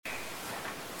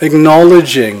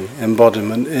acknowledging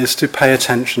embodiment is to pay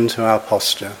attention to our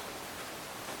posture.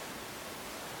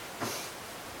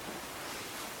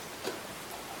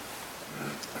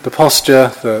 The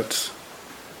posture that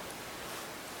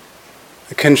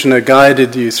Kinshana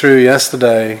guided you through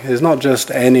yesterday is not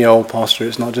just any old posture,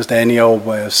 it's not just any old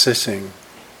way of sitting.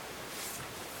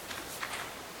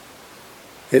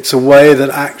 It's a way that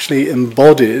actually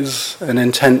embodies an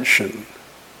intention.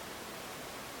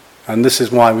 And this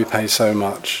is why we pay so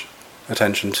much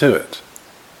attention to it.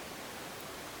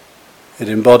 It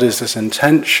embodies this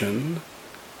intention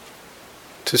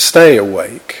to stay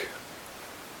awake.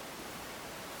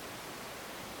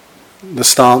 The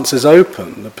stance is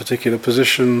open. The particular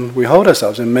position we hold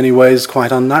ourselves in many ways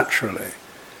quite unnaturally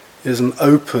is an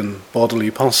open bodily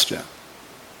posture.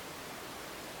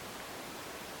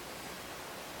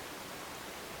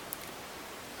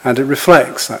 And it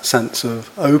reflects that sense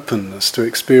of openness to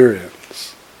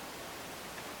experience.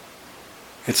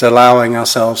 It's allowing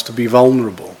ourselves to be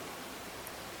vulnerable.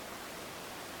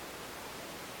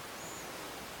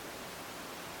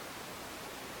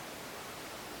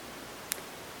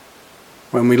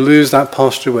 When we lose that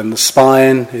posture, when the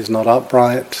spine is not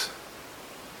upright,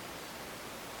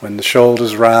 when the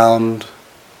shoulders round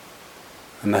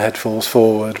and the head falls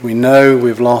forward, we know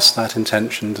we've lost that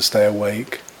intention to stay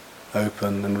awake,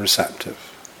 open and receptive.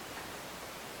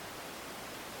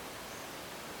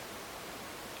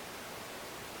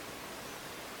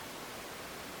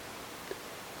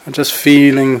 And just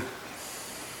feeling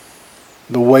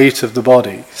the weight of the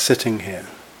body sitting here.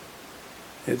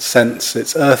 Its sense,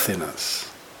 its earthiness,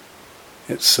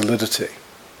 its solidity.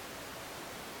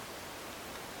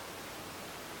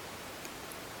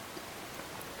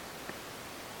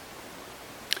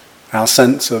 Our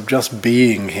sense of just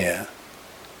being here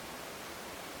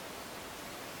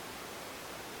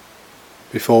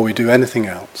before we do anything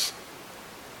else.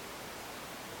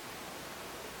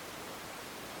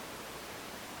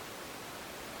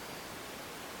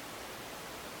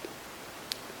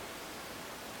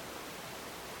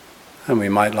 And we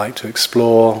might like to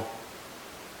explore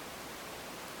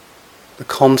the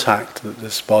contact that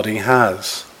this body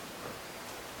has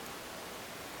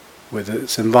with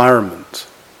its environment,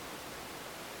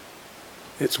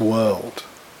 its world.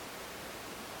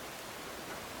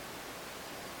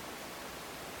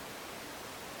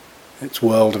 Its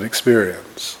world of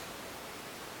experience.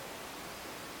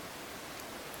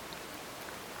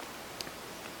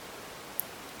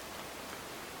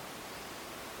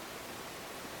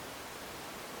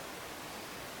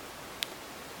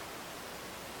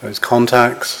 Those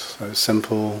contacts, those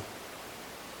simple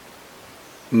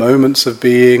moments of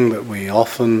being that we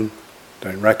often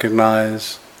don't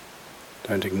recognize,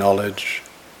 don't acknowledge.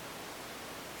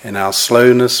 In our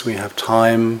slowness we have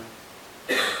time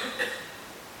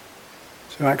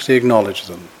to actually acknowledge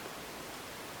them.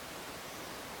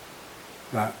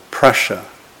 That pressure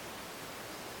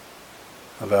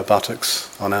of our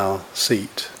buttocks on our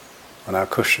seat, on our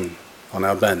cushion, on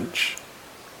our bench.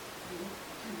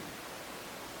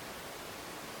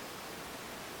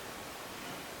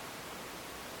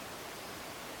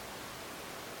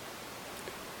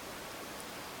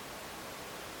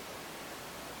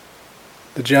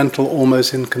 The gentle,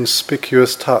 almost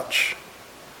inconspicuous touch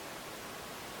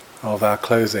of our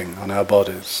clothing on our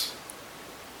bodies.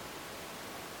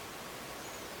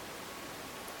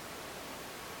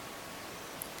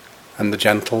 And the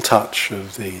gentle touch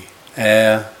of the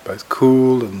air, both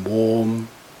cool and warm.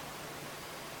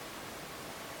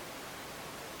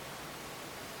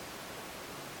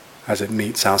 As it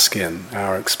meets our skin,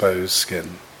 our exposed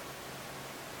skin.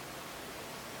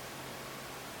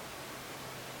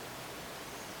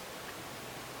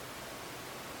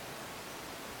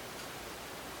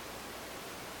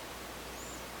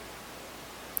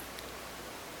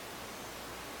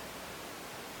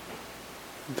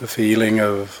 The feeling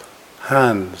of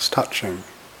hands touching,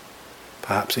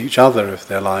 perhaps each other if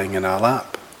they're lying in our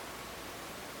lap,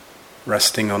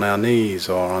 resting on our knees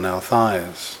or on our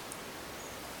thighs.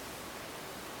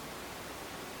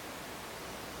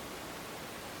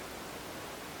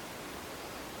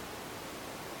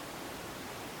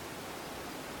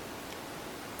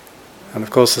 And of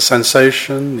course the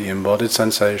sensation, the embodied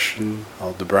sensation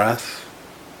of the breath,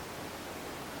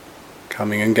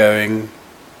 coming and going,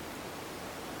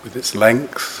 with its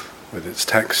length, with its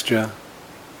texture,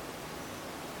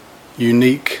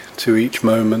 unique to each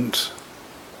moment,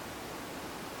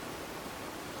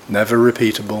 never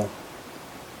repeatable,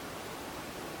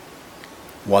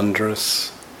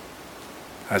 wondrous,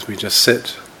 as we just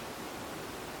sit,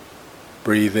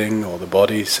 breathing, or the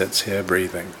body sits here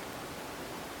breathing.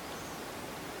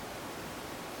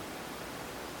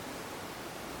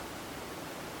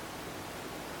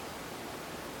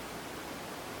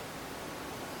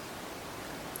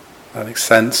 That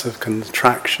sense of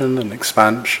contraction and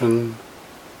expansion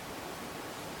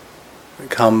that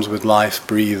comes with life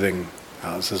breathing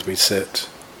us as we sit,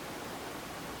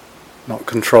 not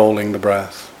controlling the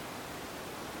breath,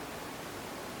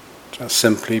 just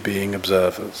simply being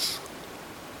observers,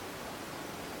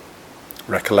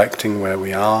 recollecting where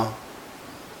we are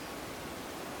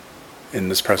in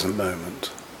this present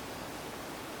moment.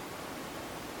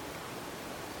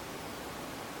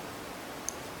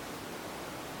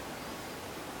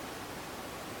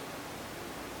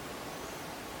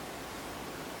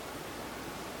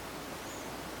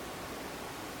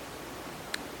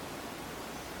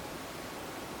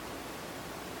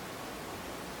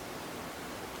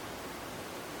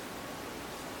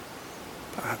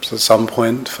 Perhaps at some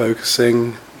point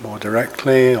focusing more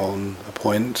directly on a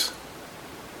point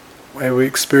where we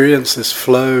experience this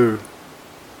flow,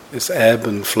 this ebb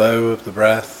and flow of the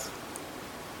breath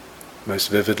most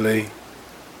vividly.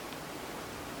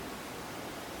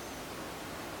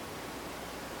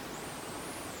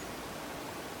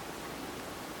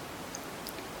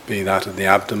 Be that of the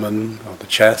abdomen or the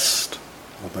chest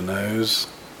or the nose,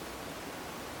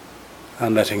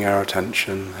 and letting our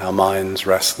attention, our minds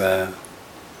rest there.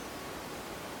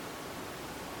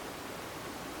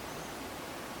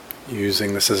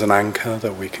 Using this as an anchor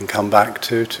that we can come back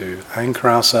to anchor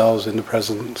ourselves in the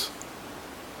present.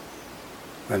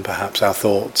 Then perhaps our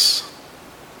thoughts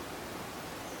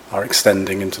are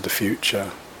extending into the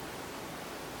future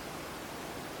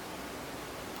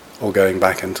or going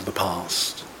back into the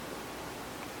past.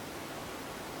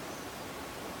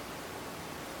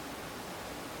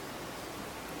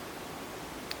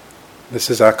 This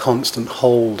is our constant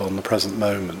hold on the present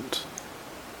moment.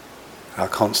 Our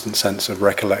constant sense of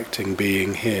recollecting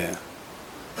being here.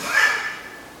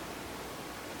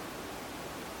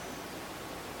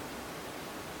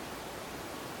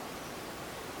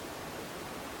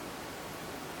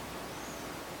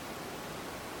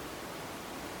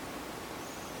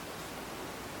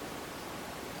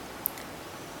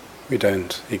 We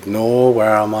don't ignore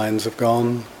where our minds have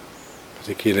gone,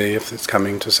 particularly if it's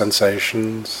coming to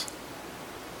sensations,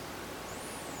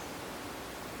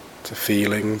 to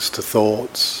feelings, to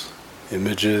thoughts,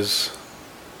 images.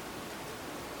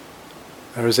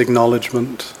 There is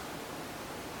acknowledgement,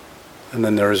 and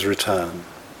then there is return.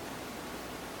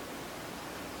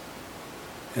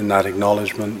 In that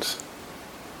acknowledgement,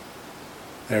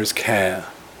 there is care.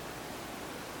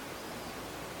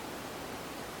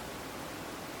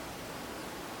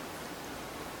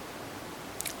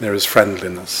 There is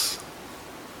friendliness,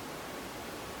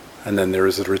 and then there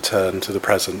is a return to the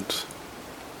present.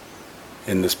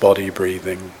 In this body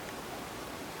breathing,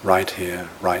 right here,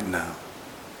 right now.